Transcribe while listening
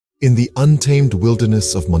In the untamed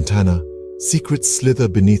wilderness of Montana, secrets slither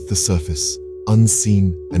beneath the surface,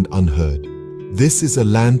 unseen and unheard. This is a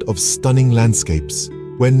land of stunning landscapes,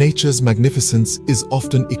 where nature's magnificence is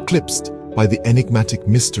often eclipsed by the enigmatic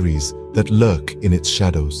mysteries that lurk in its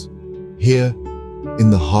shadows. Here,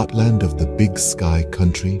 in the heartland of the Big Sky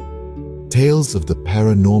country, tales of the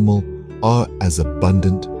paranormal are as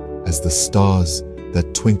abundant as the stars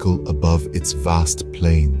that twinkle above its vast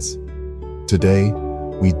plains. Today,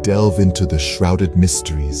 we delve into the shrouded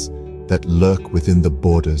mysteries that lurk within the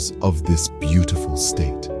borders of this beautiful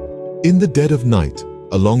state. In the dead of night,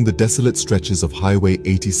 along the desolate stretches of Highway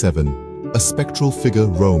 87, a spectral figure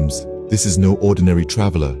roams. This is no ordinary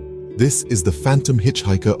traveler. This is the phantom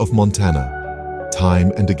hitchhiker of Montana.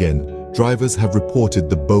 Time and again, drivers have reported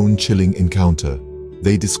the bone-chilling encounter.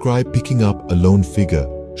 They describe picking up a lone figure,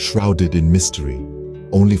 shrouded in mystery,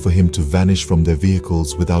 only for him to vanish from their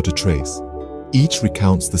vehicles without a trace. Each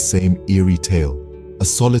recounts the same eerie tale: a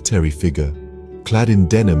solitary figure, clad in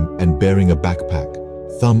denim and bearing a backpack,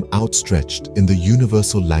 thumb outstretched in the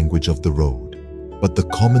universal language of the road. But the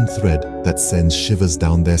common thread that sends shivers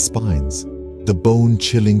down their spines, the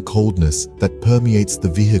bone-chilling coldness that permeates the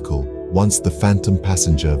vehicle once the phantom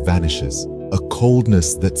passenger vanishes, a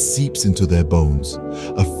coldness that seeps into their bones,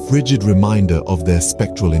 a frigid reminder of their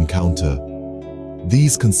spectral encounter.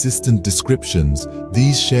 These consistent descriptions,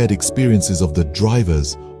 these shared experiences of the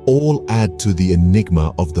drivers, all add to the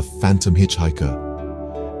enigma of the phantom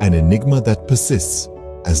hitchhiker. An enigma that persists,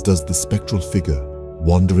 as does the spectral figure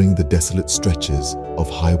wandering the desolate stretches of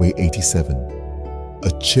Highway 87.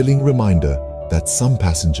 A chilling reminder that some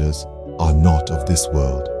passengers are not of this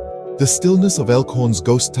world. The stillness of Elkhorn's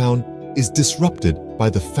ghost town is disrupted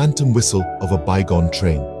by the phantom whistle of a bygone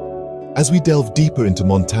train. As we delve deeper into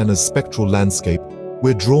Montana's spectral landscape,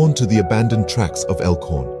 we're drawn to the abandoned tracks of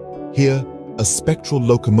Elkhorn. Here, a spectral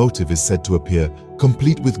locomotive is said to appear,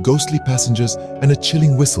 complete with ghostly passengers and a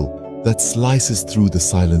chilling whistle that slices through the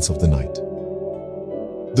silence of the night.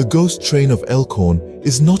 The ghost train of Elkhorn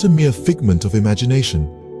is not a mere figment of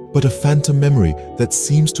imagination, but a phantom memory that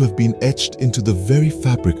seems to have been etched into the very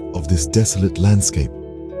fabric of this desolate landscape.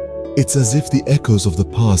 It's as if the echoes of the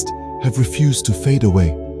past have refused to fade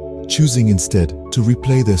away, choosing instead to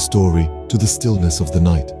replay their story to the stillness of the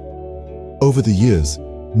night. Over the years,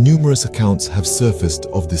 numerous accounts have surfaced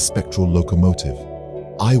of this spectral locomotive.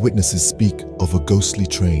 Eyewitnesses speak of a ghostly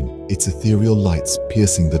train, its ethereal lights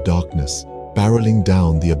piercing the darkness, barreling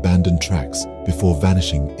down the abandoned tracks before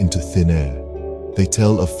vanishing into thin air. They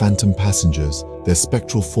tell of phantom passengers, their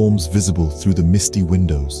spectral forms visible through the misty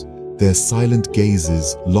windows, their silent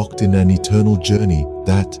gazes locked in an eternal journey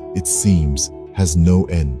that, it seems, has no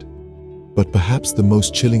end. But perhaps the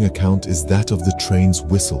most chilling account is that of the train's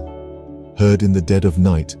whistle. Heard in the dead of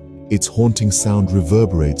night, its haunting sound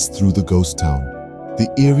reverberates through the ghost town. The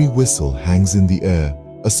eerie whistle hangs in the air,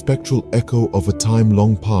 a spectral echo of a time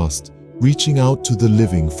long past, reaching out to the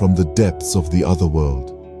living from the depths of the other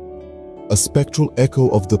world. A spectral echo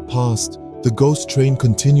of the past, the ghost train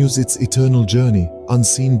continues its eternal journey,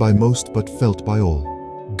 unseen by most but felt by all.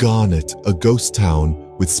 Garnet, a ghost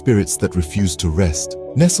town with spirits that refuse to rest.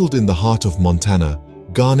 Nestled in the heart of Montana,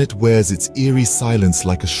 Garnet wears its eerie silence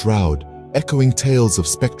like a shroud, echoing tales of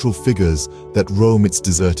spectral figures that roam its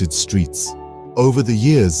deserted streets. Over the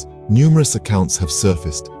years, numerous accounts have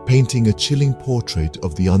surfaced, painting a chilling portrait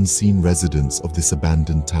of the unseen residents of this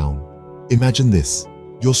abandoned town. Imagine this.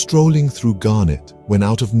 You're strolling through Garnet when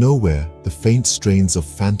out of nowhere, the faint strains of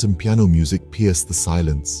phantom piano music pierce the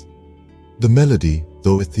silence. The melody,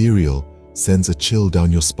 though ethereal, sends a chill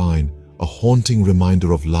down your spine, a haunting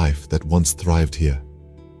reminder of life that once thrived here.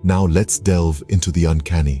 Now let's delve into the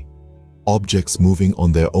uncanny. Objects moving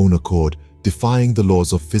on their own accord, defying the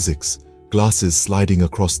laws of physics, glasses sliding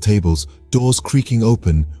across tables, doors creaking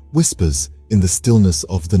open, whispers in the stillness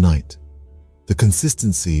of the night. The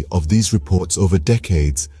consistency of these reports over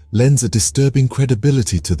decades lends a disturbing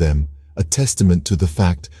credibility to them, a testament to the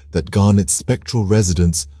fact that Garnet's spectral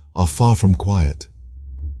residents are far from quiet.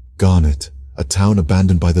 Garnet, a town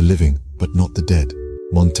abandoned by the living, but not the dead.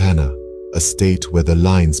 Montana, a state where the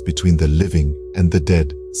lines between the living and the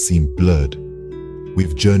dead seem blurred.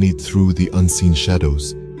 We've journeyed through the unseen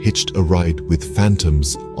shadows, hitched a ride with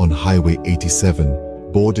phantoms on Highway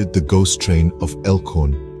 87, boarded the ghost train of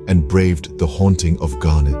Elkhorn, and braved the haunting of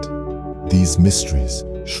Garnet. These mysteries,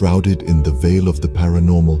 shrouded in the veil of the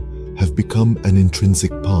paranormal, have become an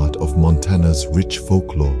intrinsic part of Montana's rich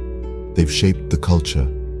folklore. They've shaped the culture,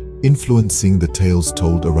 influencing the tales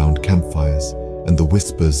told around campfires and the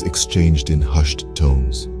whispers exchanged in hushed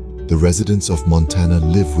tones. The residents of Montana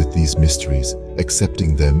live with these mysteries,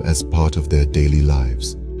 accepting them as part of their daily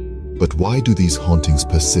lives. But why do these hauntings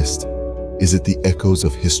persist? Is it the echoes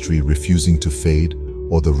of history refusing to fade,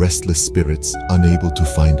 or the restless spirits unable to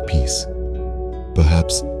find peace?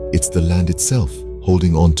 Perhaps it's the land itself,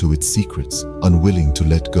 holding on to its secrets, unwilling to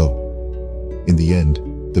let go. In the end,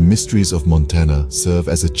 the mysteries of Montana serve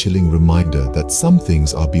as a chilling reminder that some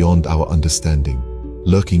things are beyond our understanding,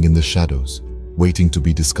 lurking in the shadows, waiting to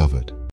be discovered.